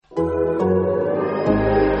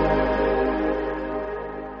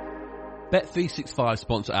Bet365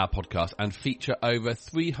 sponsor our podcast and feature over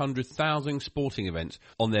 300,000 sporting events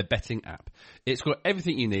on their betting app. It's got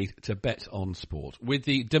everything you need to bet on sport. With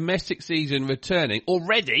the domestic season returning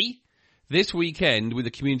already this weekend with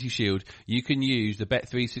the Community Shield, you can use the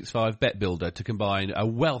Bet365 Bet Builder to combine a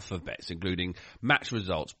wealth of bets, including match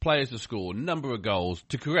results, players to score, number of goals,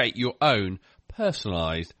 to create your own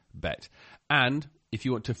personalised bet. And if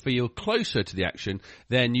you want to feel closer to the action,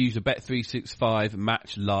 then use the Bet365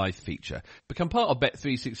 Match Live feature. Become part of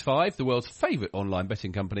Bet365, the world's favourite online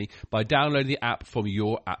betting company, by downloading the app from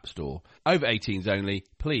your app store. Over 18s only.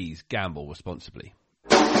 Please gamble responsibly.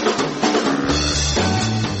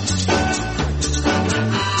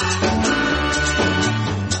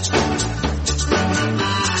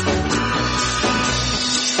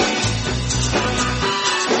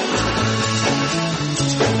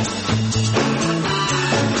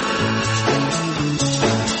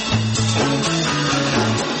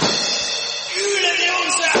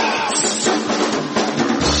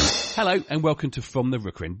 Hello and welcome to From the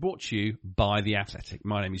Rookery, brought to you by The Athletic.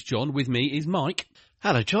 My name is John. With me is Mike.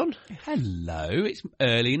 Hello, John. Hello. It's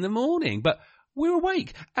early in the morning, but we're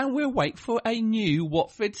awake. And we're awake for a new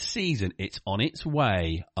Watford season. It's on its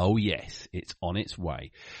way. Oh, yes, it's on its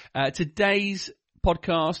way. Today's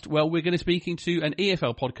podcast, well, we're going to be speaking to an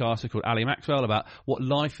EFL podcaster called Ali Maxwell about what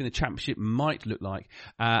life in the Championship might look like.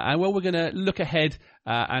 And well, we're going to look ahead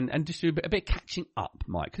and just do a bit of catching up,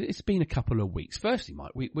 Mike. It's been a couple of weeks. Firstly,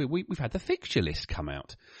 Mike, we've had the fixture list come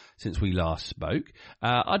out since we last spoke.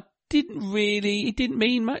 It didn't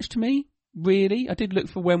mean much to me, really. I did look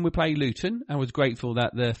for when we play Luton. I was grateful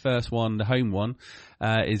that the first one, the home one,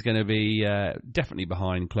 is going to be definitely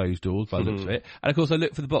behind closed doors by the looks of it. And of course I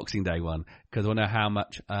looked for the Boxing Day one because I want to know how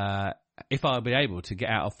much, if I'll be able to get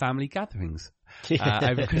out of family gatherings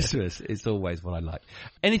over Christmas. It's always what I like.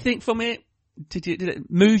 Anything from it? Did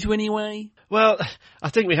it move you anyway? Well, I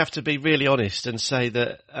think we have to be really honest and say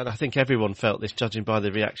that, and I think everyone felt this judging by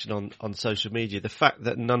the reaction on social media, the fact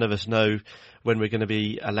that none of us know when we're going to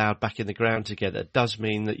be allowed back in the ground together does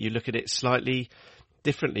mean that you look at it slightly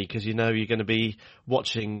differently because you know you're going to be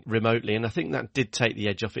watching remotely, and I think that did take the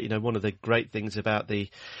edge off it. You know, one of the great things about the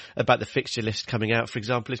fixture list coming out, for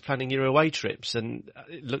example, is planning your away trips, and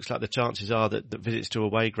it looks like the chances are that visits to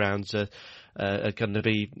away grounds are going to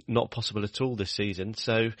be not possible at all this season.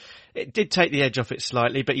 So it did take the edge off it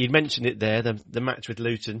slightly, but you mentioned it there, the match with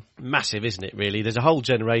Luton, massive, isn't it, really? There's a whole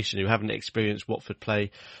generation who haven't experienced Watford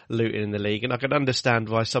play Luton in the league, and I can understand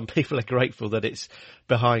why some people are grateful that it's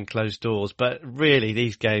behind closed doors, but really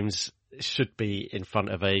these games should be in front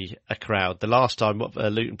of a crowd. The last time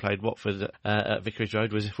Luton played Watford at Vicarage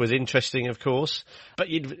Road was interesting, of course, but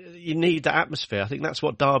you need that atmosphere. I think that's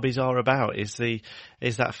what derbies are about, is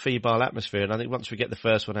that febrile atmosphere. And I think once we get the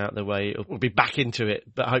first one out of the way, we'll be back into it,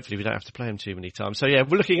 but hopefully we don't have to play them too many times. So yeah,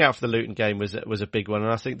 we're looking out for the Luton game was a big one,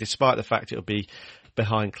 and I think despite the fact it'll be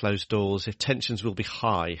behind closed doors, if tensions will be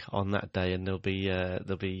high on that day, and it'll be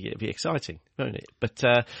exciting, won't it? But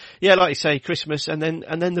yeah, like you say, Christmas and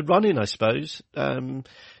then the run-in, I suppose.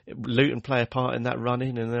 Luton play a part in that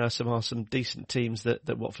run-in, and there are some decent teams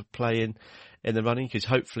that Watford play in the running, because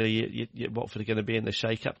hopefully Watford are going to be in the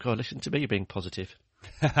shake-up. God, listen to me, you're being positive.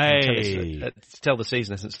 Hey! Tell the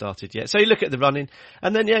season hasn't started yet. So you look at the running,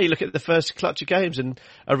 and then, you look at the first clutch of games, and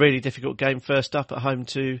a really difficult game first up at home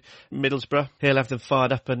to Middlesbrough. He'll have them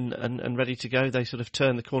fired up and ready to go. They sort of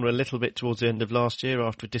turned the corner a little bit towards the end of last year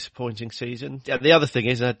after a disappointing season. Yeah, the other thing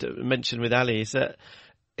is, I mentioned with Ali, is that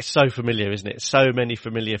it's so familiar, isn't it? So many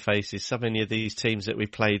familiar faces, so many of these teams that we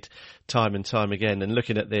played time and time again. And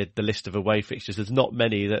looking at the list of away fixtures, there's not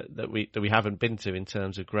many that we haven't been to in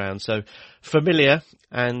terms of ground. So familiar,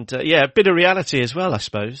 and a bit of reality as well, I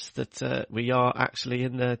suppose, that we are actually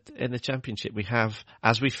in the Championship. We have,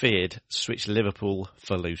 as we feared, switched Liverpool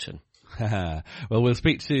for Luton. Well, we'll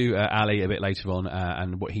speak to Ali a bit later on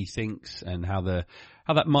and what he thinks and how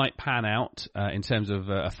that might pan out in terms of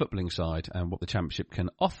a footballing side and what the Championship can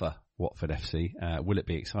offer Watford FC. Will it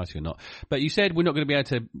be exciting or not? But you said we're not going to be able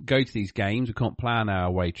to go to these games. We can't plan our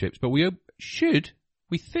away trips, but we're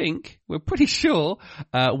pretty sure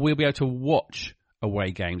we'll be able to watch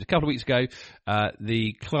away games. A couple of weeks ago,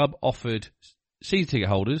 the club offered season ticket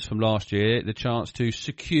holders from last year the chance to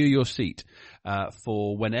secure your seat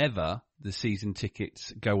for whenever the season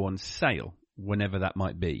tickets go on sale, whenever that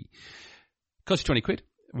might be. Costs you £20,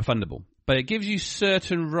 refundable. But it gives you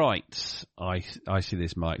certain rights. I see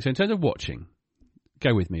this, Mike. So in terms of watching,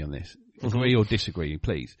 go with me on this. Agree or disagree,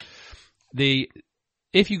 please.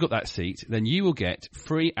 If you got that seat, then you will get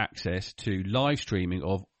free access to live streaming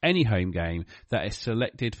of any home game that is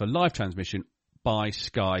selected for live transmission by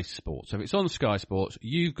Sky Sports. So if it's on Sky Sports,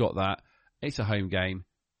 you've got that it's a home game.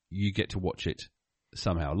 You get to watch it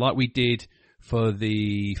somehow, like we did for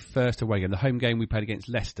the first away game, the home game we played against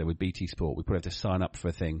Leicester with BT Sport. We probably have to sign up for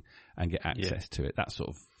a thing and get access to it, that sort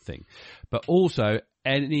of thing. But also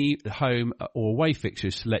any home or away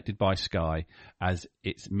fixtures selected by Sky as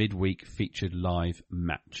its midweek featured live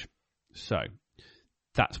match. So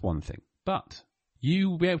that's one thing. But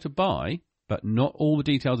you will be able to buy, but not all the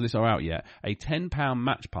details of this are out yet, a £10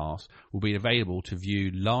 match pass will be available to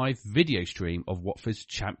view live video stream of Watford's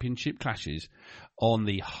championship clashes on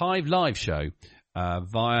the Hive Live show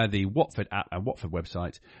via the Watford app and Watford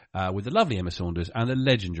website with the lovely Emma Saunders and the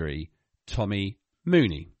legendary Tommy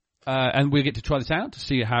Mooney. And we'll get to try this out to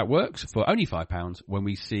see how it works for only £5 when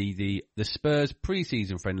we see the Spurs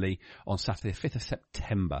pre-season friendly on Saturday, 5th of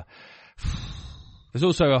September. There's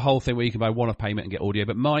also a whole thing where you can buy one-off payment and get audio,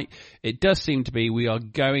 but Mike, it does seem to be we are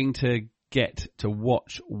going to get to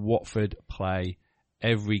watch Watford play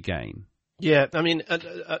every game. Yeah, I mean,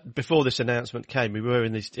 before this announcement came, we were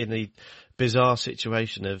in the bizarre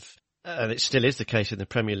situation of, and it still is the case in the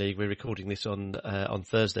Premier League. We're recording this on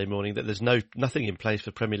Thursday morning, that there's nothing in place for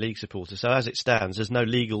Premier League supporters. So as it stands, there's no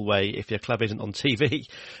legal way, if your club isn't on TV,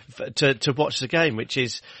 to watch the game, which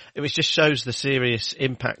just shows the serious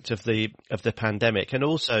impact of the pandemic, and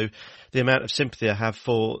also the amount of sympathy I have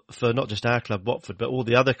for not just our club Watford, but all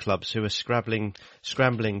the other clubs who are scrambling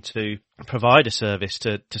to provide a service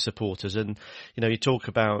to supporters. And you talk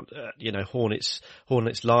about Hornets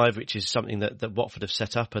Live, which is something that Watford have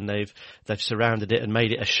set up, and they've surrounded it and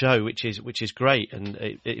made it a show, which is great, and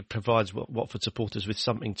it provides Watford supporters with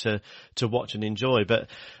something to watch and enjoy. But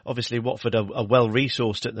obviously Watford are well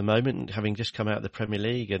resourced at the moment, having just come out of the Premier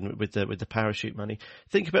League and with the parachute money.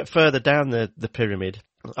 Think about further down the pyramid,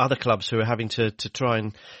 other clubs who are having to try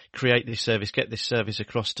and create this service, get this service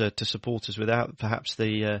across to supporters without perhaps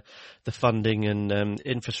the funding and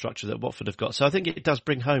infrastructure that Watford have got. So I think it does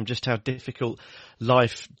bring home just how difficult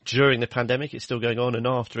life during the pandemic, it's still going on, and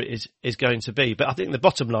after it is going to be. But I think the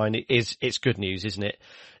bottom line is it's good news, isn't it?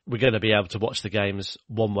 We're going to be able to watch the games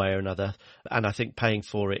one way or another, and I think paying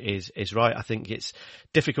for it is right. I think it's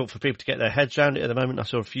difficult for people to get their heads around it at the moment. I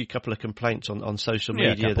saw a couple of complaints on social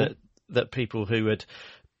media that people who had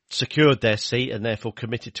secured their seat and therefore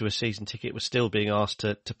committed to a season ticket were still being asked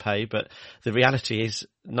to pay. But the reality is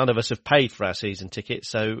none of us have paid for our season ticket,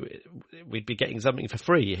 so we'd be getting something for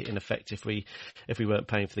free in effect if we weren't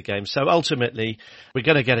paying for the game. So ultimately we're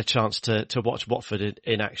going to get a chance to watch Watford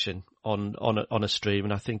in action on a stream,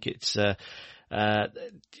 and I think it's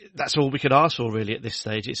that's all we could ask for really at this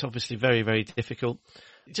stage. It's obviously very, very difficult.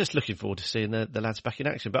 Just looking forward to seeing the lads back in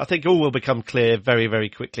action. But I think all will become clear very, very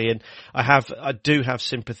quickly. And I do have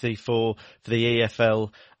sympathy for the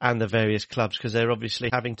EFL and the various clubs, because they're obviously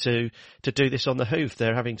having to do this on the hoof.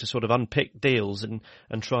 They're having to sort of unpick deals and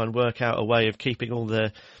try and work out a way of keeping all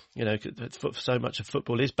the, so much of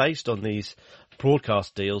football is based on these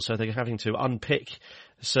broadcast deals. So they're having to unpick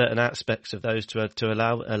certain aspects of those to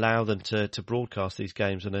allow them to broadcast these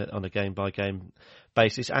games on a game by game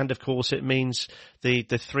basis. And of course it means the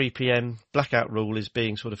 3 p.m. blackout rule is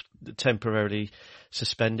being sort of temporarily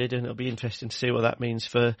suspended, and it'll be interesting to see what that means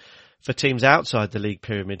for teams outside the league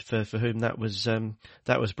pyramid for whom that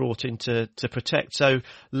was brought in to protect. So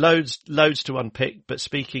loads to unpick, but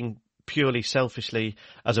speaking purely selfishly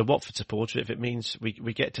as a Watford supporter, if it means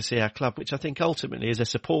we get to see our club, which I think ultimately as a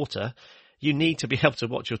supporter you need to be able to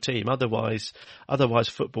watch your team. Otherwise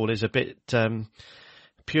football is a bit,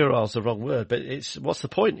 puerile's the wrong word, but what's the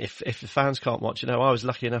point if the fans can't watch? I was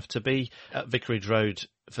lucky enough to be at Vicarage Road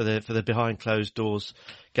for the behind closed doors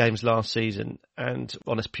games last season, and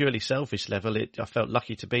on a purely selfish level, I felt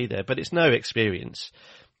lucky to be there, but it's no experience.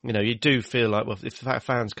 You do feel like, well, if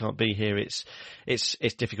fans can't be here, it's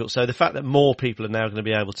difficult. So the fact that more people are now going to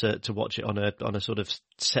be able to watch it on a sort of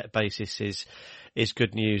set basis is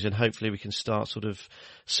good news, and hopefully we can start sort of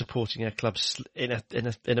supporting our clubs in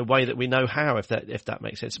a way that we know how, if that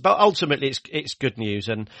makes sense. But ultimately it's good news,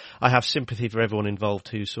 and I have sympathy for everyone involved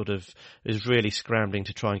who sort of is really scrambling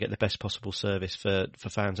to try and get the best possible service for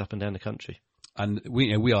fans up and down the country. And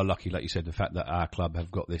we are lucky, like you said, the fact that our club have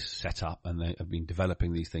got this set up and they have been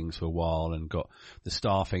developing these things for a while and got the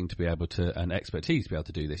staffing to be able to, and expertise to be able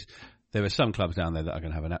to do this. There are some clubs down there that are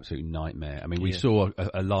going to have an absolute nightmare. I mean, we saw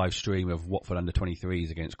a live stream of Watford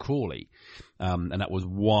under-23s against Crawley, and that was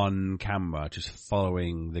one camera just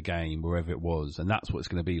following the game wherever it was, and that's what it's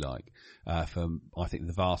going to be like for, I think,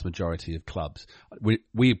 the vast majority of clubs.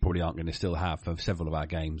 We probably aren't going to still have, for several of our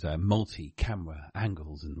games, multi-camera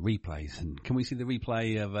angles and replays. And can we see the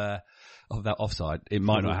replay of that offside, it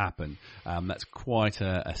might not happen. That's quite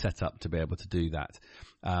a setup to be able to do that.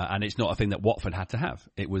 And it's not a thing that Watford had to have.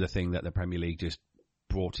 It was a thing that the Premier League just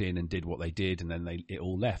brought in and did what they did, and then it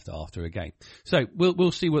all left after a game. So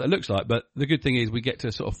we'll see what it looks like. But the good thing is we get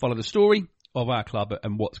to sort of follow the story of our club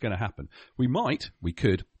and what's going to happen. We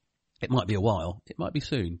could. It might be a while. It might be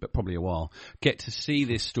soon, but probably a while. Get to see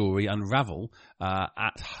this story unravel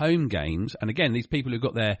at home games. And again, these people who've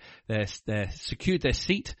got their secured their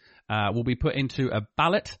seat will be put into a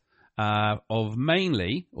ballot of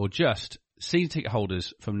mainly or just season ticket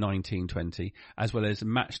holders from 1920, as well as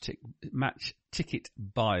match ticket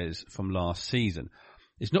buyers from last season.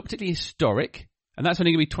 It's not particularly historic, and that's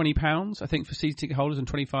only going to be £20, I think, for season ticket holders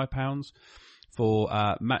and £25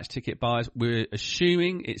 for match ticket buyers. We're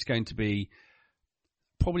assuming it's going to be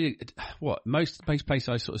probably most places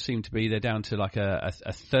I sort of seem to be. They're down to like a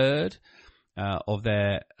third of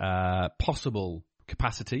their possible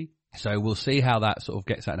capacity. So we'll see how that sort of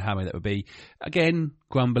gets out and how many that would be. Again,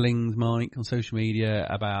 grumblings, Mike, on social media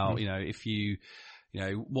about, if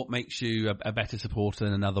what makes you a better supporter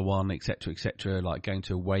than another one, et cetera, like going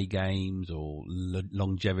to away games or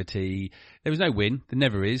longevity. There was no win. There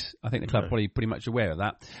never is. I think the club probably pretty much aware of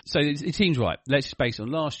that. So it seems right. Let's just base it on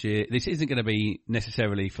last year. This isn't going to be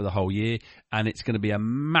necessarily for the whole year, and it's going to be a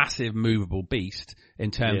massive movable beast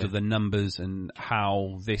in terms of the numbers and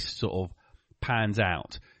how this sort of pans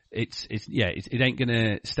out. It ain't going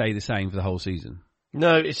to stay the same for the whole season.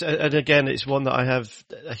 No, and again, it's one that I have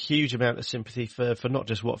a huge amount of sympathy for not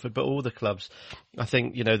just Watford, but all the clubs. I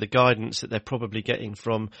think, the guidance that they're probably getting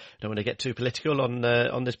from, I don't want to get too political on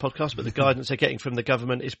this podcast, but the guidance they're getting from the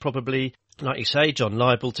government is probably, like you say, John,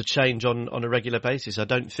 liable to change on a regular basis. I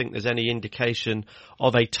don't think there's any indication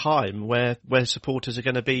of a time where supporters are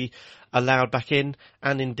going to be allowed back in,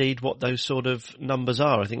 and indeed what those sort of numbers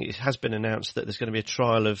are. I think it has been announced that there's going to be a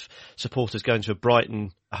trial of supporters going to a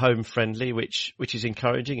Brighton home friendly, which is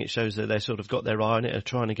encouraging. It shows that they sort of got their eye on it and are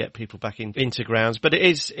trying to get people back into grounds. But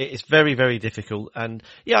it's very, very difficult. And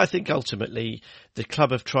I think ultimately the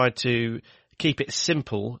club have tried to keep it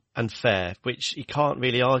simple and fair, which you can't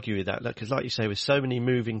really argue with that. Because like you say, with so many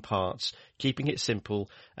moving parts, keeping it simple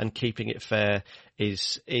and keeping it fair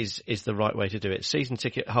is the right way to do it. Season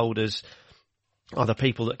ticket holders are the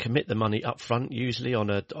people that commit the money up front, usually on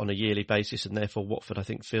a yearly basis, and therefore Watford, I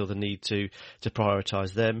think, feel the need to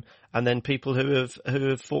prioritise them. And then people who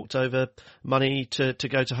have forked over money to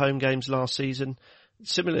go to home games last season.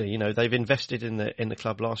 Similarly, they've invested in the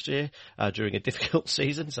club last year during a difficult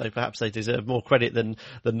season, so perhaps they deserve more credit than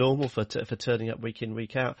normal for turning up week in,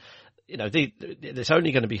 week out. It's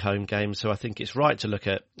only going to be home games, so I think it's right to look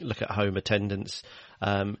at home attendance.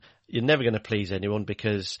 You're never going to please anyone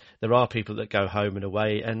because there are people that go home and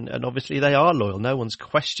away, and obviously they are loyal. No one's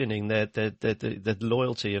questioning the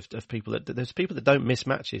loyalty of people. There's people that don't miss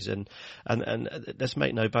matches, and let's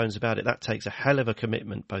make no bones about it. That takes a hell of a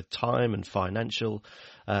commitment, both time and financial.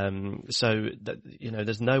 So that,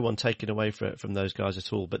 there's no one taking away from those guys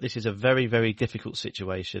at all. But this is a very, very difficult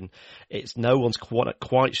situation. It's no one's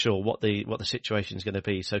quite sure what the situation is going to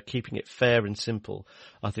be. So keeping it fair and simple,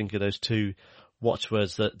 I think, are those two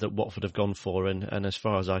watchwords that Watford have gone for, and as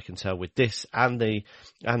far as I can tell, with this and the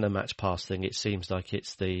match pass thing, it seems like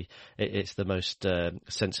it's the most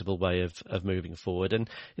sensible way of moving forward. And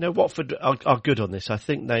Watford are good on this. I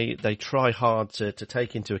think they try hard to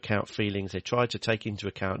take into account feelings. They try to take into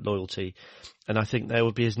account loyalty, and I think they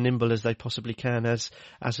will be as nimble as they possibly can as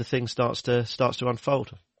the thing starts to unfold.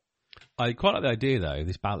 I quite like the idea though.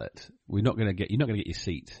 This ballot, you're not going to get your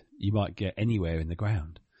seat. You might get anywhere in the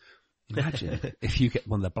ground. Imagine if you get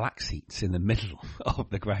one of the black seats in the middle of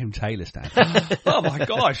the Graham Taylor stand. Oh my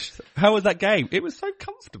gosh, how was that game? It was so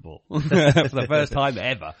comfortable for the first time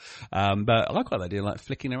ever. But I like the idea, like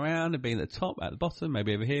flicking around and being at the top, at the bottom,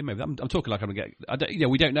 maybe over here, maybe I'm talking like I'm going to get.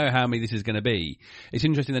 We don't know how many this is going to be. It's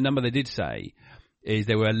interesting. The number they did say is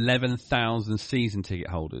there were 11,000 season ticket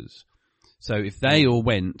holders. So if they all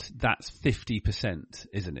went, that's 50%,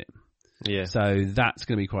 isn't it? Yeah. So that's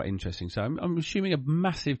going to be quite interesting. So I'm assuming a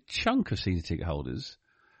massive chunk of season ticket holders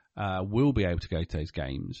will be able to go to those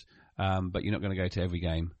games, but you're not going to go to every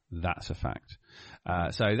game. That's a fact.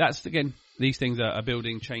 So that's, again, these things are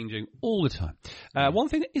building, changing all the time. One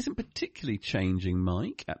thing that isn't particularly changing,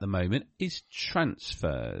 Mike, at the moment is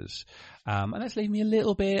transfers. And that's leaving me a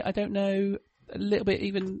little bit, I don't know, a little bit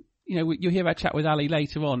even, you'll hear our chat with Ali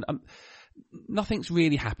later on. Nothing's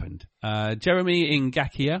really happened. Jeremy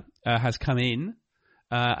Ngakia has come in,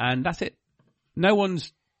 and that's it. No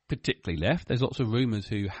one's particularly left. There's lots of rumours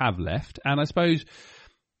who have left, and I suppose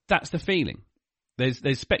that's the feeling.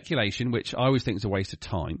 There's speculation, which I always think is a waste of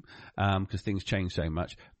time because things change so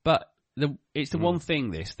much. But it's the one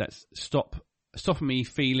thing that's stopping me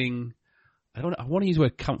feeling. I want to use the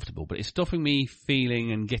word comfortable, but it's stopping me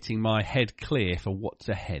feeling and getting my head clear for what's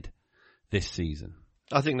ahead this season.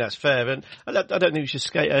 I think that's fair, and I don't think we should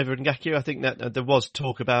skate over Ngakia. I think that there was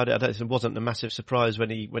talk about it. It wasn't a massive surprise when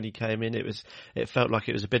he came in. It felt like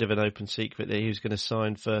it was a bit of an open secret that he was going to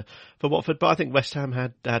sign for Watford. But I think West Ham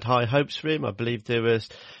had high hopes for him. I believe there was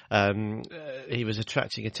he was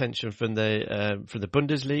attracting attention from the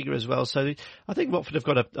Bundesliga as well. So I think Watford have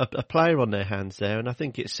got a player on their hands there, and I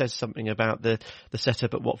think it says something about the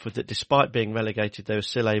setup at Watford that despite being relegated, they were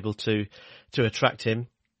still able to attract him.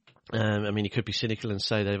 I mean, you could be cynical and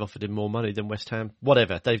say they've offered him more money than West Ham.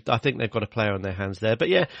 Whatever. I think they've got a player on their hands there. But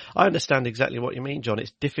yeah, I understand exactly what you mean, John.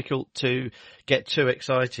 It's difficult to get too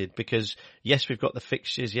excited because, yes, we've got the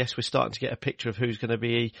fixtures. Yes, we're starting to get a picture of who's going to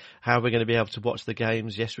be, how we're going to be able to watch the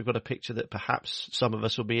games. Yes, we've got a picture that perhaps some of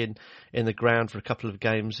us will be in the ground for a couple of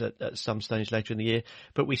games at some stage later in the year.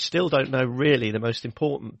 But we still don't know really the most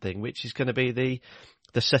important thing, which is going to be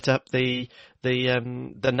the setup, the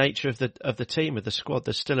nature of the team, of the squad.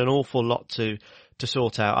 There's still an awful lot to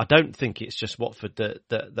sort out. I don't think it's just Watford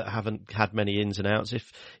that haven't had many ins and outs.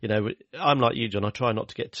 If I'm like you, John, I try not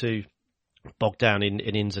to get too bogged down in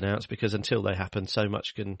ins and outs because until they happen, so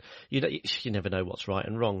much you never know what's right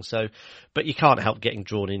and wrong. So, but you can't help getting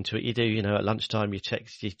drawn into it. You do, at lunchtime you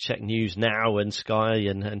check News Now and Sky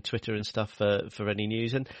and Twitter and stuff for any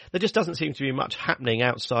news, and there just doesn't seem to be much happening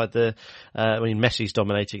outside I mean, Messi's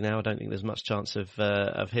dominating now. I don't think there's much chance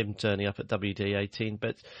of him turning up at WD18,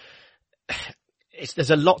 but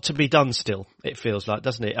there's a lot to be done still. It feels like,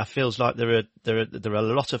 doesn't it? It feels like there are a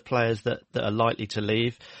lot of players that are likely to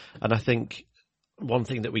leave, and I think one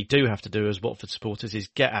thing that we do have to do as Watford supporters is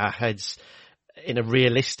get our heads in a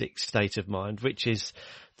realistic state of mind, which is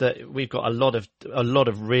that we've got a lot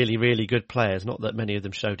of really, really good players. Not that many of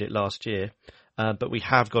them showed it last year, but we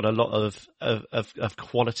have got a lot of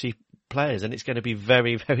quality players, and it's going to be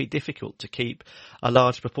very, very difficult to keep a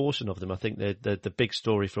large proportion of them. I think the big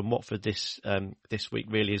story from Watford this week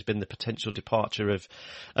really has been the potential departure of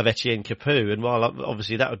Etienne Capoue, and while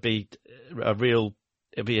obviously that would be everyone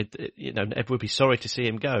would be sorry to see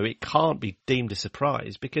him go, it can't be deemed a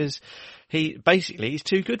surprise because he's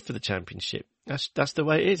too good for the Championship. That's the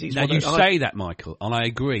way it is. Now you say that, Michael, and I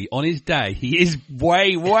agree. On his day, he is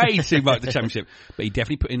way, way too much the Championship, but he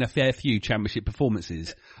definitely put in a fair few Championship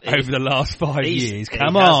performances over the last 5 years. He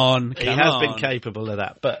has been capable of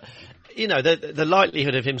that, but the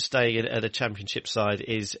likelihood of him staying at a Championship side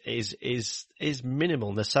is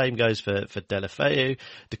minimal. The same goes for Deulofeu.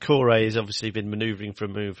 Doucouré has obviously been manoeuvring for a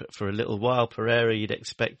move for a little while. Pereira, you'd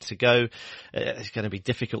expect to go. It's going to be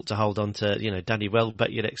difficult to hold on to. Danny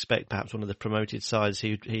Welbeck, you'd expect perhaps one of the promoted sides.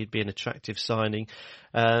 He'd be an attractive signing.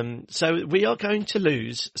 So we are going to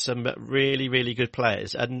lose some really, really good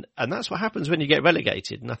players, and that's what happens when you get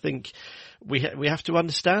relegated. And I think we have to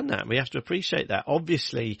understand that. We have to appreciate that.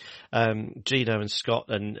 Obviously, Gino and Scott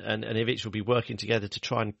and Ivic will be working together to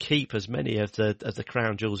try and keep as many of the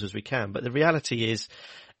crown jewels as we can. But the reality is,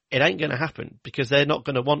 it ain't going to happen because they're not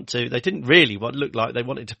going to want to. They didn't really look like they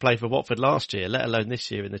wanted to play for Watford last year, let alone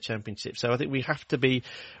this year in the Championship. So I think we have to be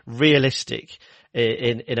realistic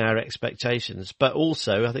in our expectations, but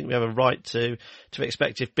also I think we have a right to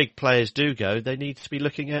expect if big players do go, they need to be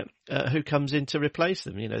looking at who comes in to replace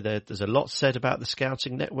them. There's a lot said about the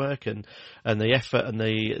scouting network and the effort and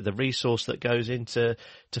the resource that goes into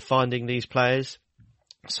finding these players.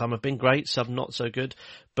 Some have been great, some not so good,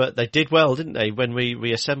 but they did well, didn't they, when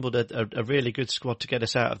we assembled a really good squad to get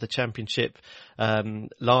us out of the Championship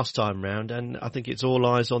last time round, and I think it's all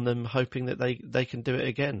eyes on them, hoping that they can do it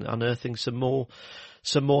again, unearthing some more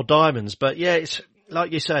diamonds. But yeah, it's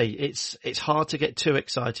like you say, it's hard to get too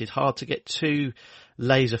excited, hard to get too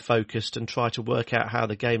laser focused and try to work out how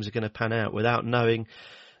the games are going to pan out without knowing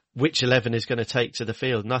which 11 is going to take to the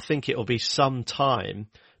field. And I think it'll be some time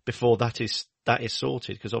before that is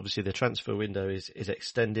sorted, because obviously the transfer window is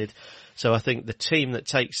extended. So I think the team that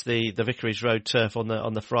takes the Vicarage Road turf on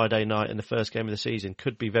the Friday night in the first game of the season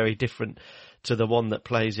could be very different to the one that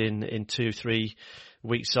plays in 2-3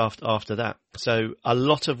 weeks after that. So a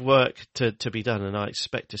lot of work to be done, and I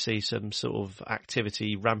expect to see some sort of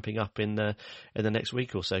activity ramping up in the next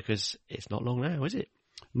week or so, because it's not long now, is it?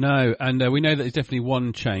 No, and we know that there's definitely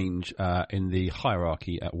one change in the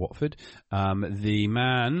hierarchy at Watford. The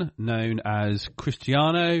man known as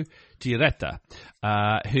Cristiano Giaretta,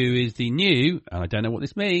 who is the new, and I don't know what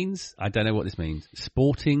this means,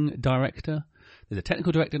 sporting director. There's a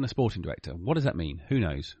technical director and a sporting director. What does that mean? Who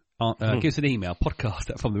knows? give us an email,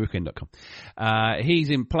 podcast@fromtherookeryend.com. He's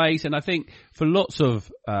in place, and I think for lots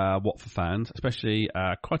of Watford fans, especially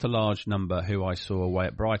quite a large number who I saw away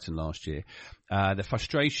at Brighton last year, the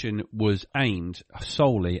frustration was aimed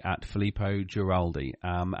solely at Filippo Giraldi.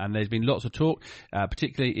 And there's been lots of talk,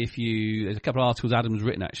 particularly there's a couple of articles Adam's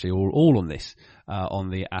written actually, all on this, on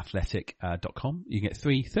the athletic.com. You can get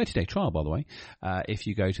 30-day trial, by the way, if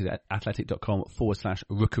you go to the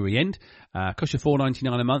athletic.com/rookeryend. Costs you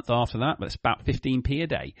 $4.99 a month after that, but it's about 15p a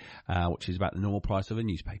day, which is about the normal price of a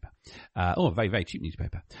newspaper. A very, very cheap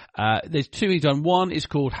newspaper. There's two he's done. One is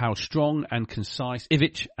called How Strong and Concise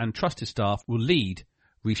Ivic and Trusted Staff Will Lead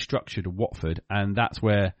Restructured Watford, and that's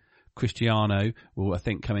where Cristiano will, I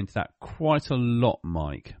think, come into that quite a lot,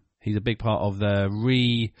 Mike. He's a big part of the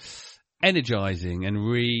re-energising and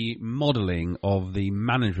remodelling of the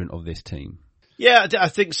management of this team. Yeah, I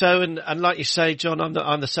think so. And like you say, John,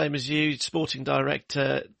 I'm the same as you, sporting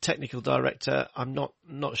director, technical director. I'm not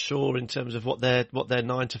sure in terms of what their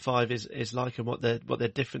 9 to 5 is like and what their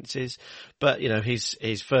difference is. But,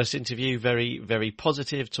 his first interview, very, very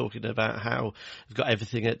positive, talking about how they've got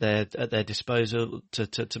everything at their disposal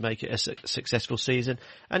to make it a successful season.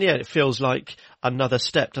 And yeah, it feels like another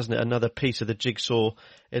step, doesn't it? Another piece of the jigsaw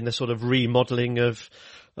in the sort of remodelling of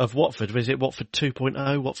Watford. Was it Watford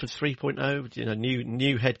 2.0, Watford 3.0?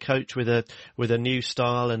 New head coach with a new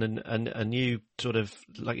style and a new sort of,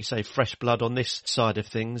 like you say, fresh blood on this side of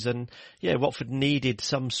things. And yeah, Watford needed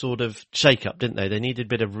some sort of shake-up, didn't they? They needed a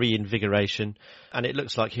bit of reinvigoration, and it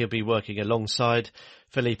looks like he'll be working alongside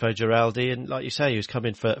Filippo Giraldi. And like you say, he was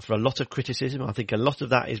coming for a lot of criticism. I think a lot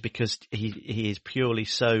of that is because he is purely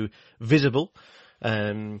so visible.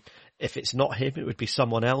 If it's not him, it would be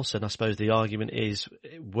someone else. And I suppose the argument is,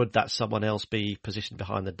 would that someone else be positioned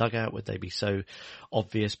behind the dugout? Would they be so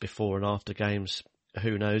obvious before and after games?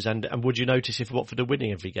 Who knows? And would you notice if Watford are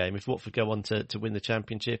winning every game? If Watford go on to win the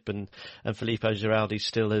Championship and Filippo Giraldi's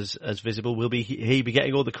still as visible, will he be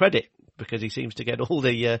getting all the credit? Because he seems to get all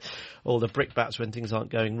the brickbats when things aren't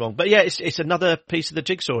going wrong. But yeah, it's another piece of the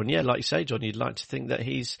jigsaw. And yeah, like you say, John, you'd like to think that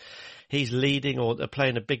he's leading or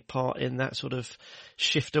playing a big part in that sort of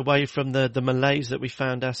shift away from the malaise that we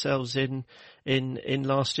found ourselves in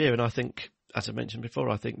last year. And I think, as I mentioned before,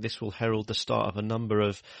 I think this will herald the start of a number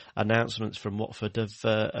of announcements from Watford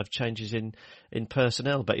of changes in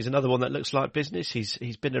personnel. But he's another one that looks like business.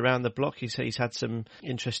 He's been around the block. He's had some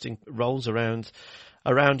interesting roles around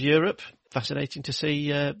Europe. Fascinating to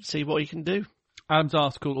see what he can do. Adam's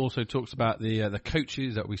article also talks about the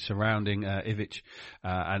coaches that we surrounding Ivic.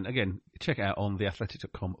 And again, check it out on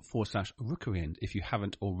theathletic.com/rookeryend if you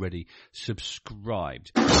haven't already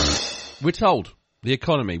subscribed. We're told the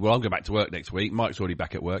economy, well, I'm going back to work next week. Mike's already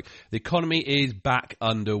back at work. The economy is back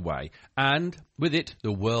underway. And with it,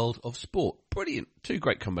 the world of sport. Brilliant. Two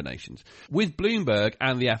great combinations. With Bloomberg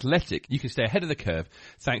and The Athletic, you can stay ahead of the curve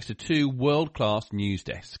thanks to two world-class news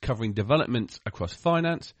desks covering developments across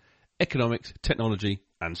finance, economics, technology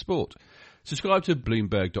and sport. Subscribe to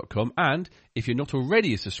Bloomberg.com, and if you're not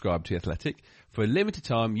already subscribed to The Athletic, for a limited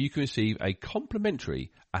time you can receive a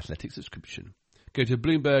complimentary Athletic subscription. Go to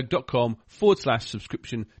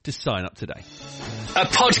Bloomberg.com/subscription to sign up today. A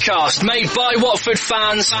podcast made by Watford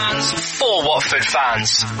fans for Watford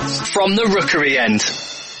fans. From the Rookery End.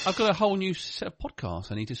 I've got a whole new set of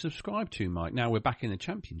podcasts I need to subscribe to, Mike. Now we're back in the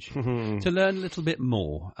Championship. To learn a little bit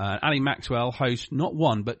more, Ali Maxwell hosts not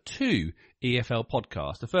one, but two EFL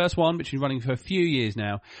podcasts. The first one, which has been running for a few years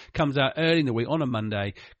now, comes out early in the week on a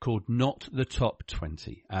Monday, called Not the Top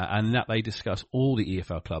 20. And that they discuss all the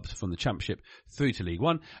EFL clubs from the Championship through to League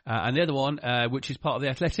One. And the other one, which is part of The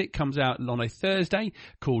Athletic, comes out on a Thursday,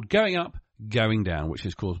 called Going Up, Going Down, which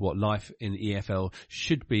is, of course, what life in the EFL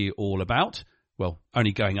should be all about. Well,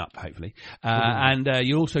 only going up, hopefully. And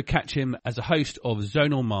you'll also catch him as a host of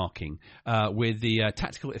Zonal Marking with the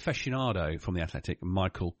tactical aficionado from The Athletic,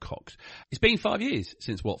 Michael Cox. It's been 5 years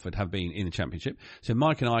since Watford have been in the Championship, so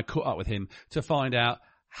Mike and I caught up with him to find out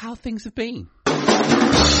how things have been.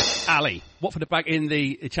 Ali, Watford are back in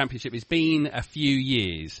the Championship. It's been a few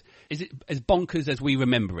years. Is it as bonkers as we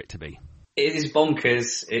remember it to be? It is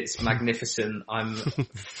bonkers. It's magnificent. I'm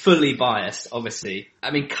fully biased, obviously. I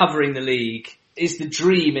mean, covering the league is the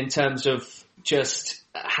dream in terms of just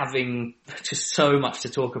having just so much to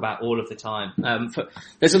talk about all of the time.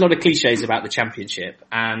 There's a lot of cliches about the Championship,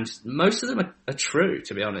 and most of them are true,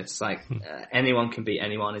 to be honest. Like, anyone can beat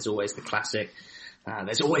anyone is always the classic.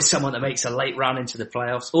 There's always someone that makes a late run into the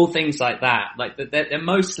playoffs. All things like that. Like, they're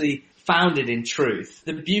mostly founded in truth.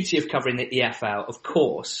 The beauty of covering the EFL, of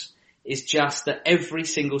course, is just that every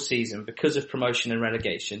single season, because of promotion and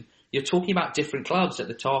relegation, you're talking about different clubs at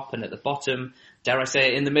the top and at the bottom, dare I say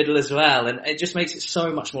it, in the middle as well. And it just makes it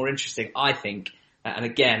so much more interesting, I think. And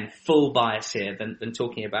again, full bias here than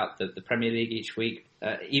talking about the Premier League each week,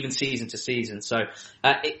 even season to season. So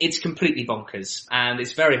it's completely bonkers, and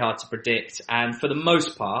it's very hard to predict. And for the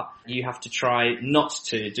most part, you have to try not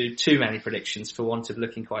to do too many predictions for want of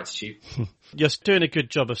looking quite stupid. You're doing a good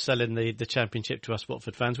job of selling the Championship to us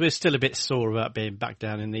Watford fans. We're still a bit sore about being back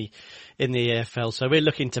down in the EFL, so we're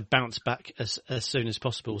looking to bounce back as soon as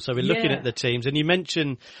possible. So we're looking at the teams, and you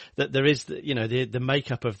mentioned that there is the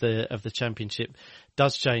makeup of the Championship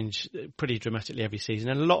does change pretty dramatically every season,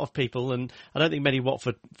 and a lot of people, and I don't think many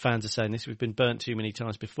Watford fans are saying this, we've been burnt too many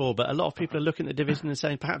times before, but a lot of people are looking at the division and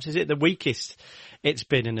saying, perhaps is it the weakest it's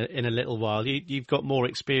been in a little while? You've got more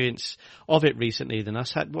experience of it recently than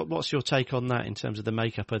us. What's your take on that in terms of the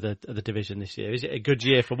makeup of the division this year? Is it a good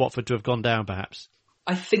year for Watford to have gone down, perhaps?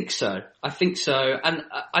 I think so. And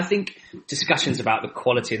I think discussions about the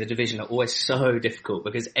quality of the division are always so difficult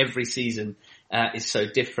because every season is so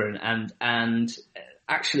different. And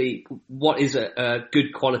actually, what is a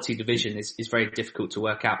good quality division is very difficult to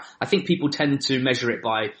work out. I think people tend to measure it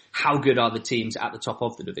by how good are the teams at the top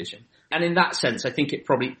of the division. And in that sense, I think it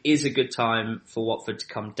probably is a good time for Watford to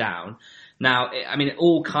come down. Now, I mean, it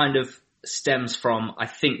all kind of stems from, I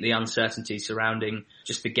think, the uncertainty surrounding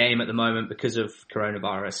just the game at the moment because of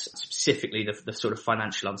coronavirus, specifically the sort of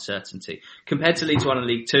financial uncertainty. Compared to League One and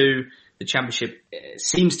League Two, the Championship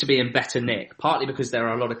seems to be in better nick, partly because there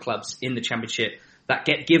are a lot of clubs in the Championship that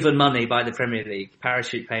get given money by the Premier League,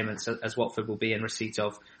 parachute payments, as Watford will be in receipt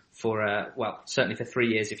of for, certainly for 3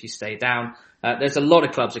 years if you stay down. There's a lot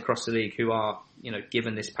of clubs across the league who are,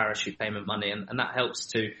 given this parachute payment money, and that helps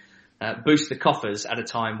to boost the coffers at a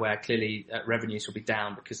time where clearly revenues will be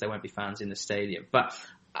down because there won't be fans in the stadium. But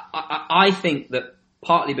I think that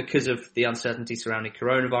partly because of the uncertainty surrounding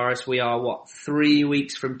coronavirus, we are, 3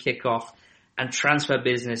 weeks from kickoff, and transfer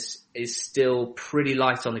business is still pretty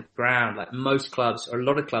light on the ground. Like most clubs, or a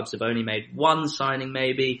lot of clubs, have only made one signing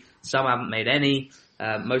maybe. Some haven't made any.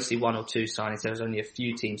 Mostly one or two signings. There's only a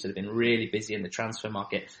few teams that have been really busy in the transfer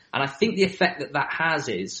market. And I think the effect that has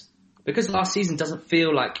is, because last season doesn't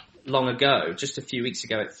feel like long ago, just a few weeks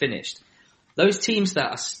ago it finished, those teams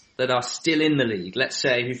that are still in the league, let's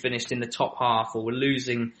say who finished in the top half or were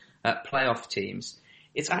losing playoff teams,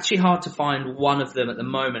 it's actually hard to find one of them at the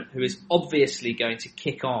moment who is obviously going to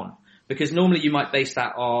kick on, because normally you might base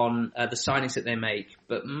that on the signings that they make,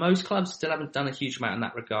 but most clubs still haven't done a huge amount in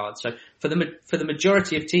that regard. So for the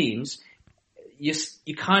majority of teams,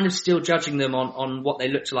 you're kind of still judging them on what they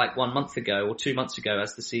looked like 1 month ago or 2 months ago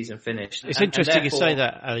as the season finished. It's interesting you say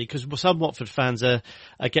that, Ali, because some Watford fans are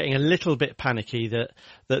getting a little bit panicky that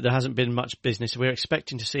there hasn't been much business. We're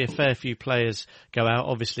expecting to see a fair few players go out.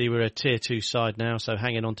 Obviously, we're a Tier 2 side now, so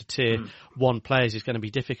hanging on to Tier 1 players is going to be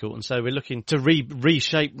difficult. And so we're looking to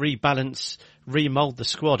reshape, rebalance, remould the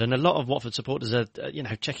squad. And a lot of Watford supporters are,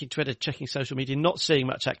 checking Twitter, checking social media, not seeing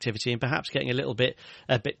much activity and perhaps getting a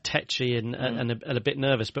bit tetchy and a bit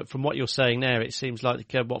nervous. But from what you're saying there, it seems like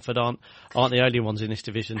Watford aren't the only ones in this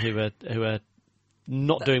division who are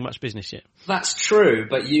not doing much business yet. That's true,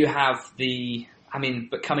 but you have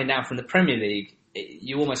but coming down from the Premier League,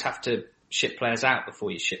 you almost have to ship players out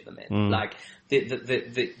before you ship them in. Like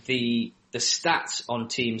the stats on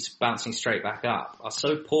teams bouncing straight back up are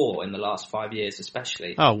so poor in the last 5 years,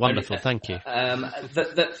 especially. Oh, wonderful! Thank you.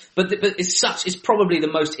 But it's probably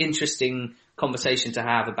the most interesting conversation to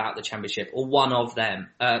have about the Championship, or one of them.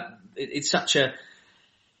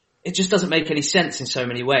 It just doesn't make any sense in so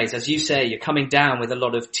many ways. As you say, you're coming down with a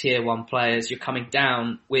lot of Tier 1 players. You're coming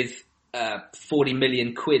down with 40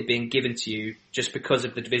 million quid being given to you just because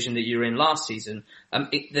of the division that you were in last season.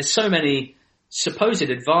 There's so many supposed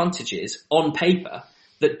advantages on paper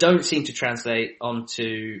that don't seem to translate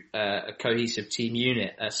onto a cohesive team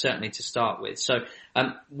unit, certainly to start with. So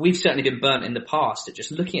we've certainly been burnt in the past at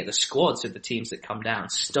just looking at the squads of the teams that come down.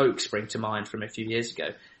 Stoke spring to mind from a few years ago.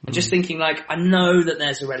 And just thinking I know that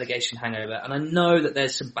there's a relegation hangover, and I know that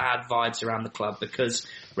there's some bad vibes around the club because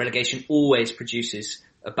relegation always produces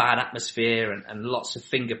a bad atmosphere and lots of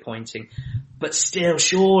finger pointing. But still,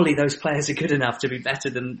 surely those players are good enough to be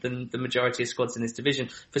better than the majority of squads in this division.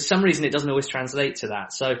 For some reason, it doesn't always translate to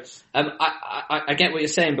that. So I get what you're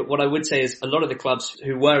saying, but what I would say is a lot of the clubs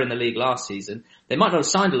who were in the league last season, they might not have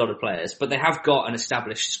signed a lot of players, but they have got an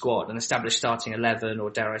established squad, an established starting 11,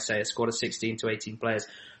 or dare I say a squad of 16 to 18 players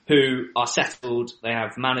who are settled. They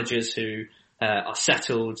have managers who are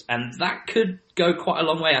settled, and that could go quite a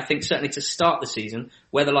long way, I think, certainly to start the season,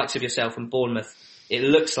 where the likes of yourself and Bournemouth, it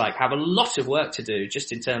looks like, have a lot of work to do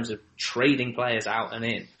just in terms of trading players out and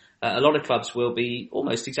in. a lot of clubs will be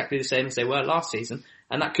almost exactly the same as they were last season,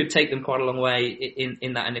 and that could take them quite a long way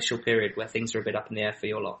in that initial period where things are a bit up in the air for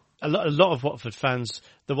your lot. A lot of Watford fans,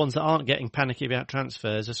 the ones that aren't getting panicky about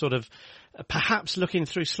transfers, are sort of perhaps looking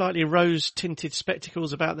through slightly rose-tinted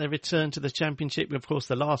spectacles about their return to the Championship. Of course,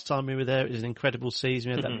 the last time we were there, it was an incredible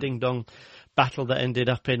season. We had that ding-dong battle that ended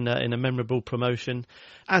up in a memorable promotion,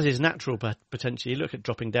 as is natural. But potentially, you look at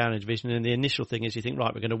dropping down a division, and the initial thing is you think,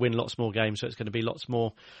 right, we're going to win lots more games, so it's going to be lots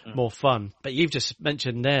more fun. But you've just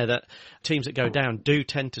mentioned there that teams that go down do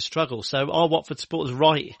tend to struggle. So are Watford supporters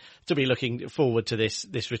right to be looking forward to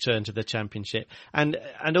this return to the Championship? And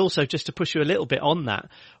also, just to push you a little bit on that,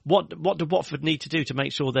 what do Watford need to do to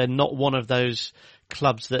make sure they're not one of those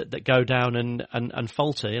clubs that go down and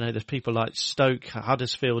falter? You know, there's people like Stoke,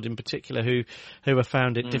 Huddersfield in particular, who have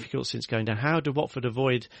found it difficult since going down. How do Watford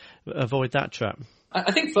avoid that trap?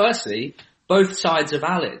 I think firstly, both sides are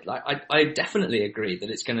valid. Like, I definitely agree that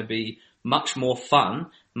it's going to be much more fun,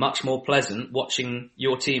 much more pleasant watching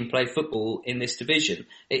your team play football in this division.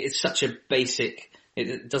 It's such a basic,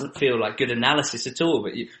 it doesn't feel like good analysis at all,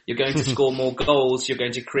 but you're going to score more goals, you're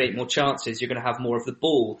going to create more chances, you're going to have more of the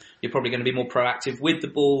ball, you're probably going to be more proactive with the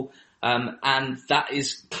ball, and that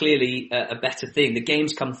is clearly a better thing. The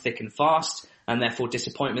games come thick and fast, and therefore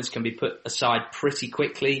disappointments can be put aside pretty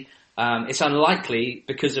quickly. It's unlikely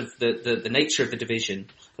because of the nature of the division.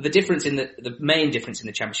 But the main difference in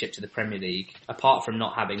the Championship to the Premier League, apart from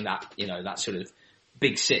not having that, that sort of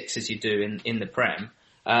big six as you do in the Prem,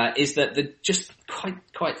 is that just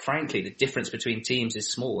quite frankly, the difference between teams is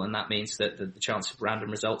small, and that means that the chance of random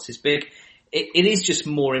results is big. It is just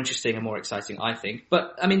more interesting and more exciting, I think.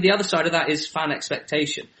 But, I mean, the other side of that is fan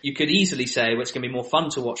expectation. You could easily say, well, it's going to be more fun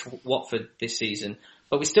to watch Watford this season,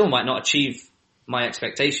 but we still might not achieve my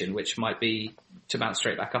expectation, which might be to bounce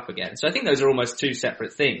straight back up again. So I think those are almost two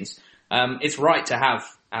separate things. It's right to have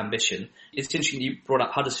ambition. It's interesting you brought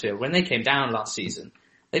up Huddersfield. When they came down last season,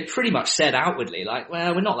 they pretty much said outwardly, like,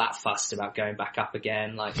 well, we're not that fussed about going back up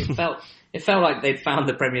again. Like, it felt like they'd found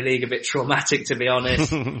the Premier League a bit traumatic, to be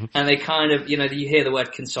honest. And they kind of, you hear the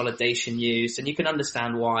word consolidation used, and you can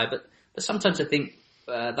understand why, but sometimes I think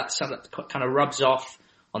that kind of rubs off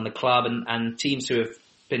on the club, and teams who have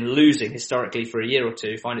been losing historically for a year or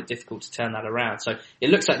two find it difficult to turn that around. So it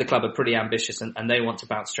looks like the club are pretty ambitious, and they want to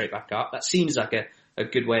bounce straight back up. That seems like a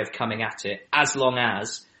good way of coming at it, as long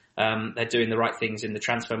as they're doing the right things in the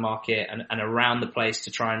transfer market and around the place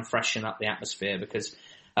to try and freshen up the atmosphere. Because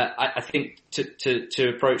I think to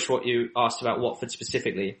approach what you asked about Watford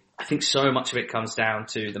specifically, I think so much of it comes down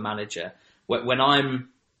to the manager. When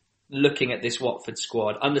I'm looking at this Watford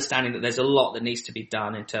squad, understanding that there's a lot that needs to be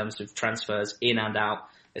done in terms of transfers in and out,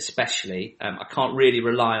 especially, I can't really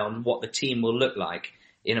rely on what the team will look like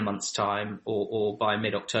in a month's time or by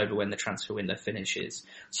mid-October when the transfer window finishes.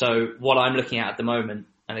 So what I'm looking at the moment,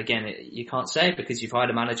 and again, you can't say because you've hired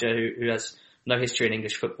a manager who has no history in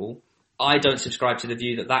English football. I don't subscribe to the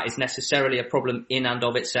view that is necessarily a problem in and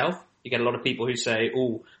of itself. You get a lot of people who say,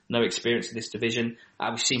 no experience in this division.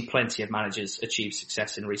 We've seen plenty of managers achieve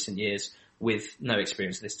success in recent years with no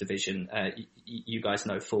experience in this division. You guys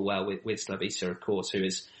know full well with Slavisa, of course, who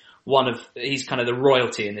is he's kind of the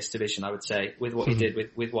royalty in this division, I would say, with what he did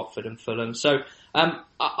with Watford and Fulham. So,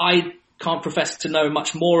 I can't profess to know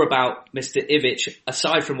much more about Mr. Ivic,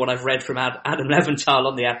 aside from what I've read from Adam Leventhal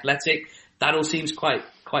on The Athletic. That all seems quite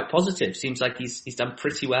positive. Seems like he's done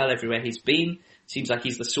pretty well everywhere he's been. Seems like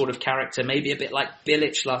he's the sort of character, maybe a bit like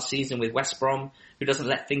Bilic last season with West Brom, who doesn't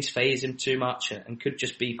let things faze him too much and could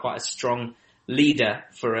just be quite a strong leader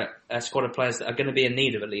for a squad of players that are going to be in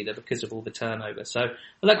need of a leader because of all the turnover. So,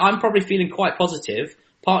 look, I'm probably feeling quite positive,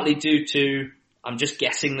 partly due to, I'm just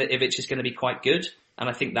guessing that Ivic is going to be quite good. And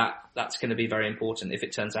I think that's going to be very important. If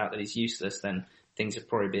it turns out that he's useless, then things will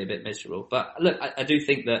probably be a bit miserable. But look, I do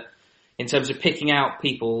think that in terms of picking out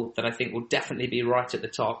people that I think will definitely be right at the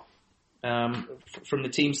top, from the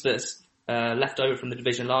teams that's left over from the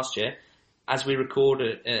division last year, as we record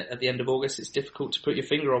at the end of August, it's difficult to put your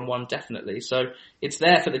finger on one definitely. So it's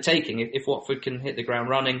there for the taking if Watford can hit the ground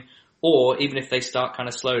running, or even if they start kind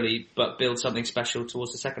of slowly but build something special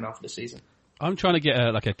towards the second half of the season. I'm trying to get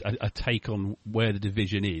a take on where the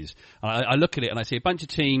division is. I look at it and I see a bunch of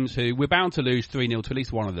teams who we're bound to lose 3-0 to at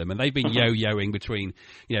least one of them, and they've been yo-yoing between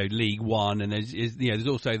League One and there's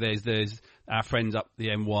also our friends up the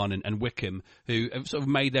M1 and Wickham who have sort of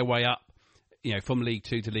made their way up, from League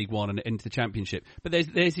 2 to League 1 and into the Championship. But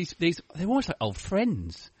there's these they're almost like old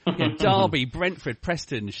friends. Derby, Brentford,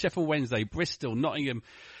 Preston, Sheffield Wednesday, Bristol, Nottingham,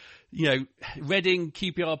 Reading,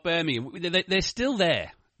 QPR, Birmingham. They're still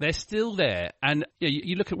there. They're still there. And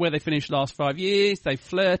you look at where they finished last 5 years. They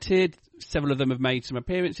flirted several of them have made some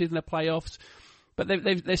appearances in the playoffs, but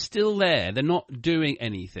they're still there. They're not doing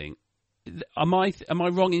anything. Am I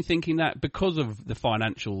wrong in thinking that because of the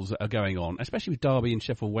financials that are going on, especially with Derby and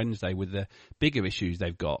Sheffield Wednesday, with the bigger issues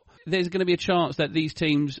they've got, there's going to be a chance that these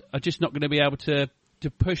teams are just not going to be able to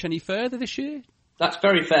push any further this year? That's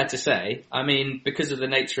very fair to say. I mean, because of the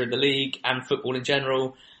nature of the league and football in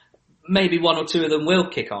general, maybe one or two of them will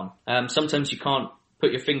kick on. Sometimes you can't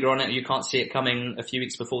put your finger on it, you can't see it coming a few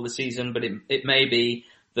weeks before the season, but it may be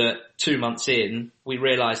that 2 months in, we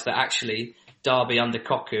realise that actually Derby under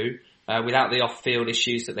Cocu, without the off-field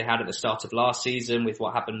issues that they had at the start of last season, with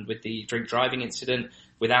what happened with the drink driving incident,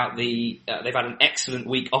 without they've had an excellent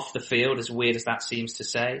week off the field, as weird as that seems to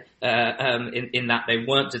say, in that they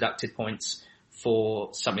weren't deducted points for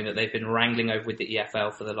something that they've been wrangling over with the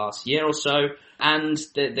EFL for the last year or so. And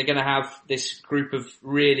they're going to have this group of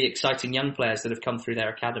really exciting young players that have come through their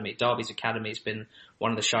academy. Derby's academy has been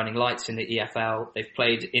one of the shining lights in the EFL. They've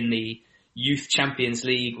played in the Youth Champions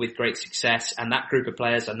League with great success, and that group of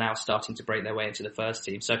players are now starting to break their way into the first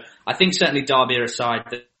team. So I think certainly Derby are a side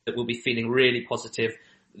that will be feeling really positive.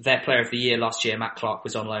 Their player of the year last year, Matt Clark,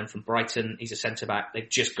 was on loan from Brighton. He's a centre-back. They've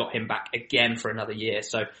just got him back again for another year.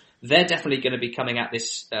 So they're definitely going to be coming at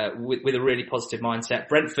this with a really positive mindset.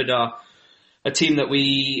 Brentford are a team that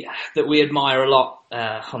we admire a lot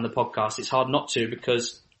on the podcast. It's hard not to,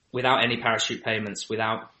 because without any parachute payments,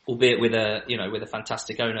 albeit with a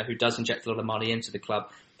fantastic owner who does inject a lot of money into the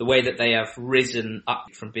club, the way that they have risen up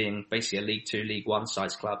from being basically a League 2, League 1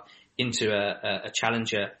 size club into a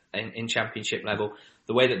challenger in Championship level,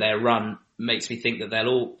 the way that they're run makes me think that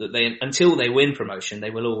until they win promotion, they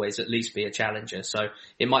will always at least be a challenger. So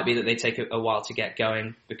it might be that they take a while to get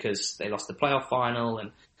going because they lost the playoff final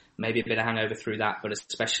and maybe a bit of hangover through that, but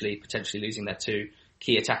especially potentially losing their two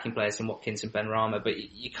key attacking players in Watkins and Benrahma. But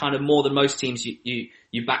you kind of, more than most teams,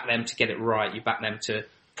 you back them to get it right. You back them to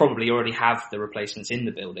probably already have the replacements in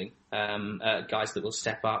the building, guys that will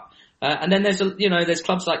step up. And then there's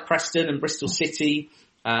clubs like Preston and Bristol City,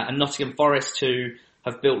 and Nottingham Forest who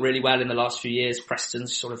have built really well in the last few years.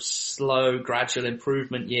 Preston's sort of slow, gradual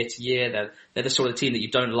improvement year to year. They're the sort of team that you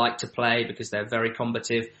don't like to play because they're very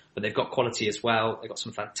combative, but they've got quality as well. They've got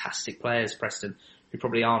some fantastic players, Preston, who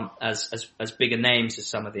probably aren't as big a names as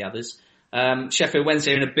some of the others. Sheffield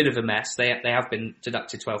Wednesday are in a bit of a mess. They have been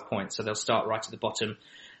deducted 12 points, so they'll start right at the bottom.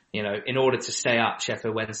 You know, in order to stay up,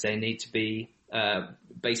 Sheffield Wednesday need to be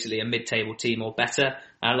basically a mid-table team or better.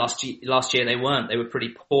 And last year they weren't. They were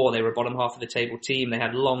pretty poor. They were a bottom half of the table team. They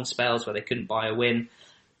had long spells where they couldn't buy a win,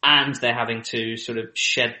 and they're having to sort of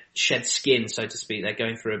shed skin, so to speak. They're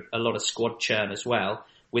going through a lot of squad churn as well,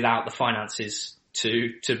 without the finances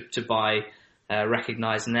to buy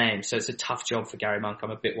recognised names. So it's a tough job for Gary Monk.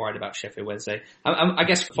 I'm a bit worried about Sheffield Wednesday. I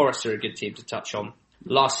guess Forest are a good team to touch on.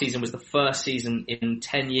 Last season was the first season in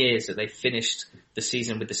 10 years that they finished the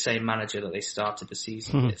season with the same manager that they started the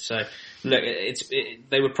season with. So, look,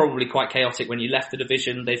 they were probably quite chaotic when you left the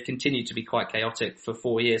division. They've continued to be quite chaotic for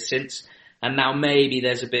 4 years since. And now maybe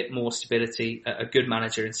there's a bit more stability. A good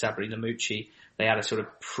manager in Sabri Lamucci. They had a sort of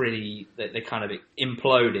they kind of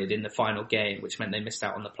imploded in the final game, which meant they missed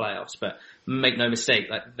out on the playoffs. But make no mistake,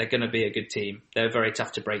 they're going to be a good team. They're very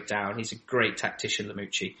tough to break down. He's a great tactician,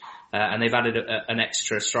 Lamucci. And they've added an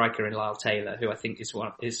extra striker in Lyle Taylor, who I think is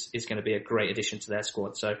going to be a great addition to their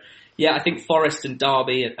squad. So, yeah, I think Forest and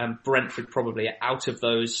Derby and Brentford probably are out of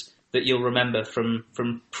those that you'll remember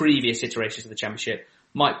from previous iterations of the Championship.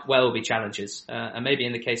 Might well be challenges. And maybe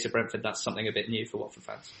in the case of Brentford, that's something a bit new for Watford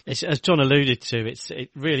fans. As John alluded to, it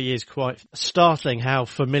really is quite startling how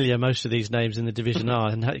familiar most of these names in the division are,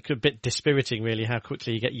 and it's a bit dispiriting really how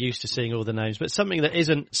quickly you get used to seeing all the names. But something that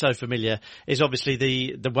isn't so familiar is obviously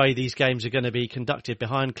the way these games are going to be conducted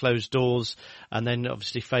behind closed doors, and then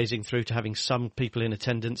obviously phasing through to having some people in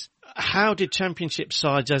attendance. How did Championship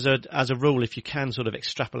sides, as a rule, if you can sort of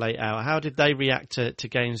extrapolate out, how did they react to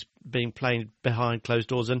games being played behind closed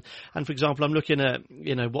doors? And for example, I'm looking at,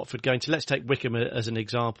 Watford going to, let's take Wickham as an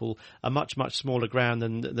example, a much, much smaller ground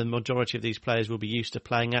than the majority of these players will be used to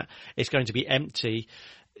playing at. It's going to be empty.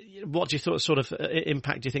 What do you sort of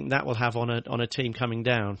impact do you think that will have on a team coming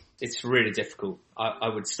down? It's really difficult. I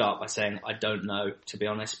would start by saying I don't know, to be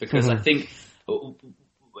honest, because I think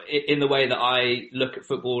in the way that I look at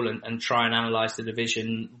football and try and analyse the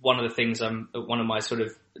division, one of my sort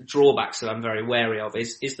of drawbacks that I'm very wary of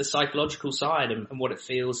is the psychological side and what it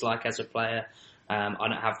feels like as a player. I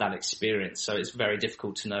don't have that experience, so it's very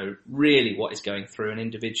difficult to know really what is going through an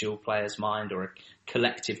individual player's mind or a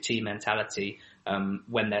collective team mentality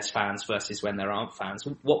when there's fans versus when there aren't fans.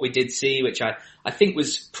 What we did see, which I think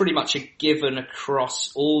was pretty much a given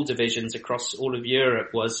across all divisions, across all of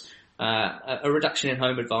Europe, was a reduction in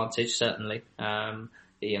home advantage, certainly.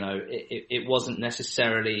 It wasn't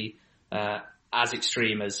necessarily as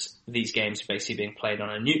extreme as these games basically being played on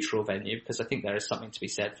a neutral venue, because I think there is something to be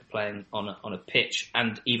said for playing on a pitch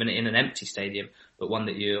and even in an empty stadium, but one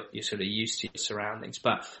that you're sort of used to your surroundings.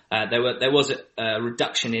 But there was a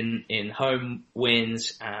reduction in home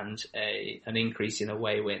wins and an increase in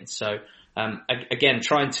away wins. So again,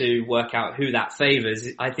 trying to work out who that favours,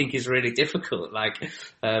 I think, is really difficult.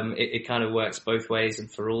 It kind of works both ways and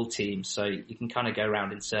for all teams, so you can kind of go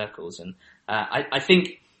around in circles. And I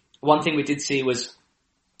think one thing we did see was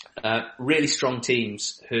really strong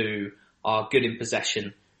teams who are good in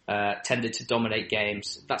possession tended to dominate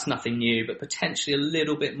games. That's nothing new, but potentially a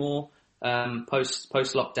little bit more post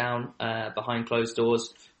lockdown behind closed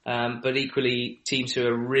doors. But equally, teams who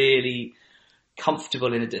are really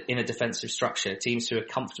comfortable in a defensive structure, teams who are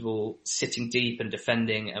comfortable sitting deep and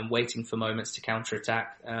defending and waiting for moments to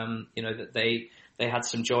counter-attack, that they had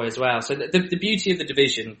some joy as well. So the beauty of the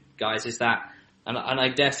division, guys, is that, and I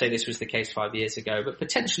dare say this was the case 5 years ago, but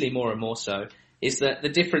potentially more and more so, is that the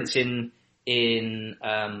difference in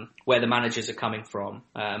where the managers are coming from,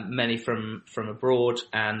 many from abroad,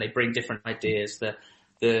 and they bring different ideas.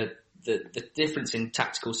 The difference in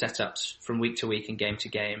tactical setups from week to week and game to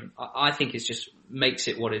game, I think is just makes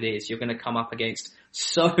it what it is. You're going to come up against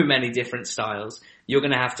so many different styles. You're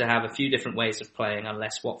going to have a few different ways of playing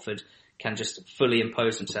unless Watford can just fully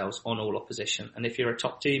impose themselves on all opposition. And if you're a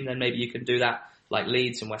top team, then maybe you can do that like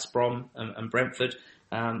Leeds and West Brom and Brentford.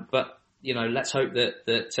 But, let's hope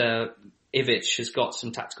that Ivic has got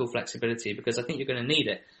some tactical flexibility, because I think you're going to need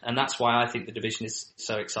it. And that's why I think the division is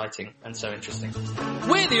so exciting and so interesting.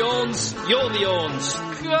 We're the Orns, you're the Orns.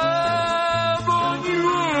 Come on, you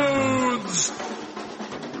Orns!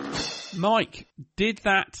 Mike, did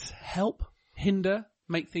that help, hinder,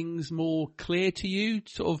 make things more clear to you?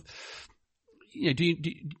 Sort of, do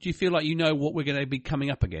you feel like you know what we're going to be coming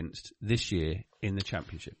up against this year in the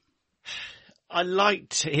Championship? I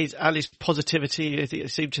liked Ali's positivity. He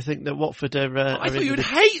seemed to think that Watford are... I thought you would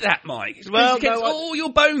hate that, Mike. Well, it gets all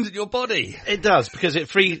your bones in your body. It does, because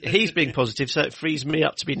he's being positive, so it frees me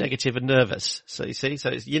up to be negative and nervous. So you see,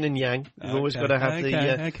 so it's yin and yang. You've always got to have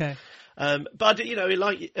Okay. But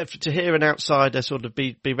to hear an outsider sort of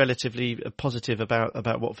be relatively positive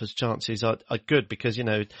about Watford's chances are good, because,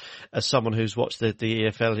 as someone who's watched the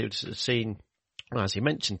EFL, who's seen, as you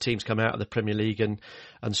mentioned, teams come out of the Premier League and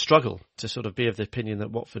struggle, to sort of be of the opinion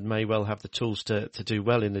that Watford may well have the tools to do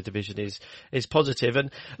well in the division is positive.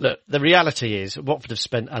 And look, the reality is Watford have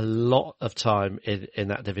spent a lot of time in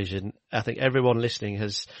that division. I think everyone listening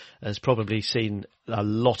has probably seen a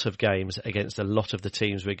lot of games against a lot of the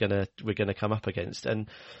teams we're gonna come up against. And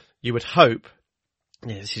you would hope,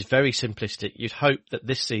 this is very simplistic, you'd hope that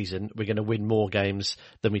this season we're going to win more games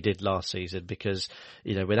than we did last season, because,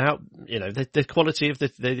 without, the quality of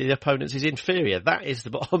the opponents is inferior. That is the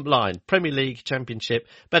bottom line. Premier League, Championship,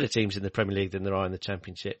 better teams in the Premier League than there are in the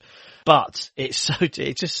Championship. But it's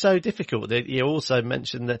just so difficult. You also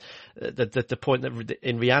mentioned that the point that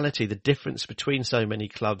in reality the difference between so many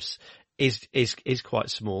clubs is quite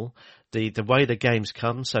small. The way the games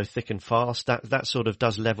come so thick and fast, that sort of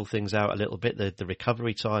does level things out a little bit. The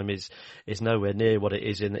recovery time is nowhere near what it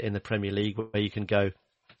is in the Premier League, where you can go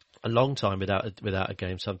a long time without a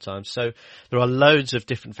game sometimes. So there are loads of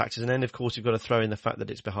different factors, and then of course you've got to throw in the fact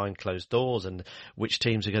that it's behind closed doors, and which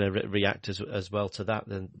teams are going to react as well to that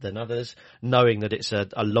than others, knowing that it's a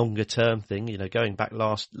longer term thing. Going back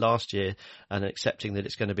last year and accepting that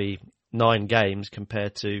it's going to be 9 games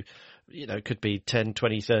compared to, could be 10,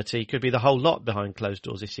 20, 30, could be the whole lot behind closed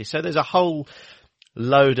doors this year. So there's a whole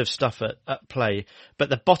load of stuff at play. But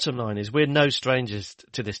the bottom line is we're no strangers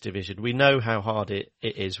to this division. We know how hard it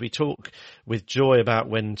is. We talk with joy about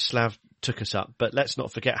when Slav took us up, but let's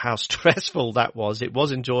not forget how stressful that was. It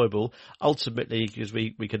was enjoyable, ultimately, because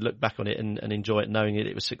we could look back on it and enjoy it knowing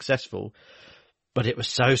it was successful. But it was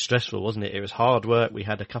so stressful, wasn't it? It was hard work. We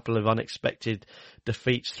had a couple of unexpected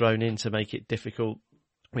defeats thrown in to make it difficult.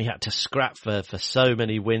 We had to scrap for so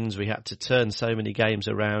many wins. We had to turn so many games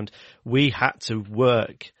around. We had to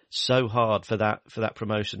work so hard for that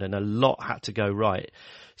promotion, and a lot had to go right.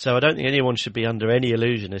 So I don't think anyone should be under any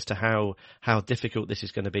illusion as to how difficult this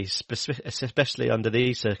is going to be, especially under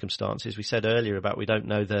these circumstances. We said earlier about we don't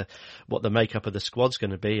know what the makeup of the squad's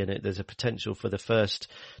going to be, and there's a potential for the first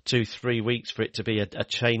 2-3 weeks for it to be a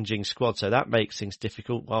changing squad. So that makes things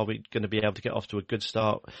difficult, while we're going to be able to get off to a good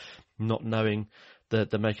start, not knowing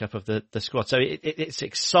the makeup of the squad. So it's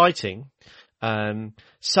exciting.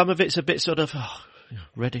 Some of it's a bit sort of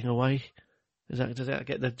Reading away. Does that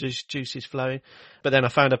get the juices flowing? But then I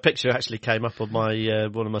found a picture actually came up on my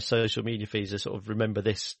one of my social media feeds. I sort of remember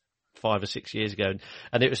this 5 or 6 years ago,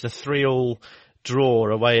 and it was the 3-3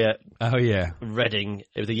 draw away at Reading.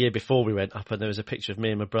 It was the year before we went up, and there was a picture of me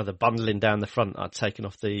and my brother bundling down the front. I'd taken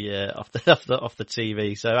off the off the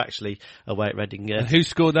TV. So actually away at Reading. And who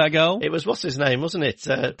scored that goal? It was, what's his name, wasn't it?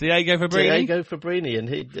 Diego Fabrini, and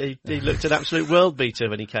he looked an absolute world beater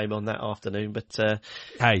when he came on that afternoon. But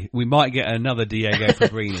hey, we might get another Diego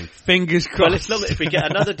Fabrini. Fingers crossed. Well, it's not that if we get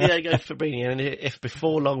another Diego Fabrini, and if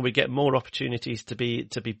before long we get more opportunities to be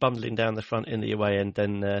bundling down the front in the away end,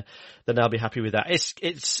 then I'll be happy with that.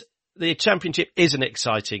 It's the Championship is an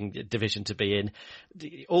exciting division to be in.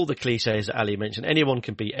 All the cliches that Ali mentioned, anyone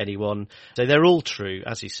can beat anyone. So they're all true,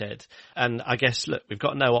 as he said. And I guess, look, we've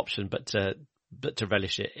got no option but to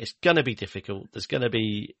relish it. It's going to be difficult. There's going to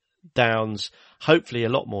be downs, hopefully a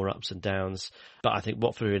lot more ups and downs. But I think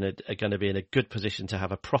Watford are going to be in a good position to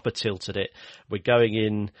have a proper tilt at it. We're going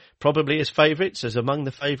in probably as favourites, as among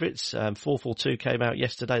the favourites. 442 came out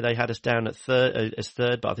yesterday. They had us down at as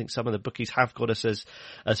third, but I think some of the bookies have got us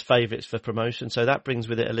as favourites for promotion. So that brings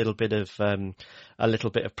with it a little bit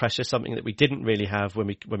of pressure, something that we didn't really have when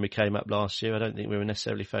we came up last year. I don't think we were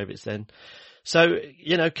necessarily favourites then. So,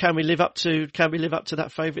 can we live up to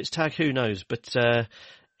that favourites tag? Who knows? But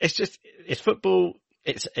it's football.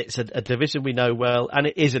 It's a division we know well, and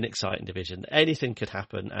it is an exciting division. Anything could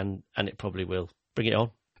happen, and it probably will. Bring it on.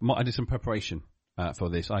 I did some preparation for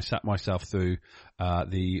this. I sat myself through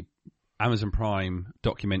the Amazon Prime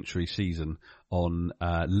documentary season on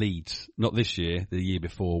Leeds. Not this year, the year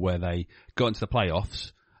before, where they got into the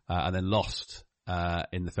playoffs and then lost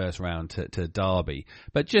in the first round to Derby.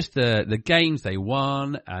 But just the games they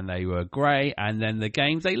won, and they were great, and then the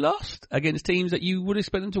games they lost against teams that you would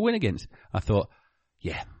expect them to win against. I thought,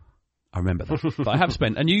 yeah, I remember that. But I have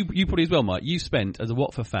spent, and you probably as well, Mike, you spent as a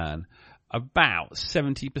Watford fan about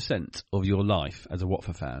 70% of your life as a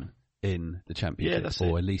Watford fan in the Championship,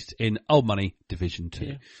 or at least in Old Money Division 2.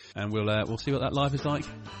 Yeah. And we'll see what that life is like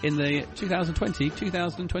in the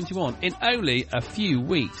 2020-2021 in only a few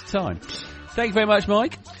weeks' time. Thank you very much,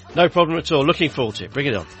 Mike. No problem at all. Looking forward to it. Bring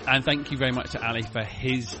it on. And thank you very much to Ali for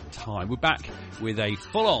his time. We're back with a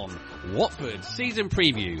full-on Watford season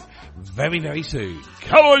preview very, very soon.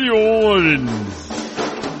 Come on, you Orleans!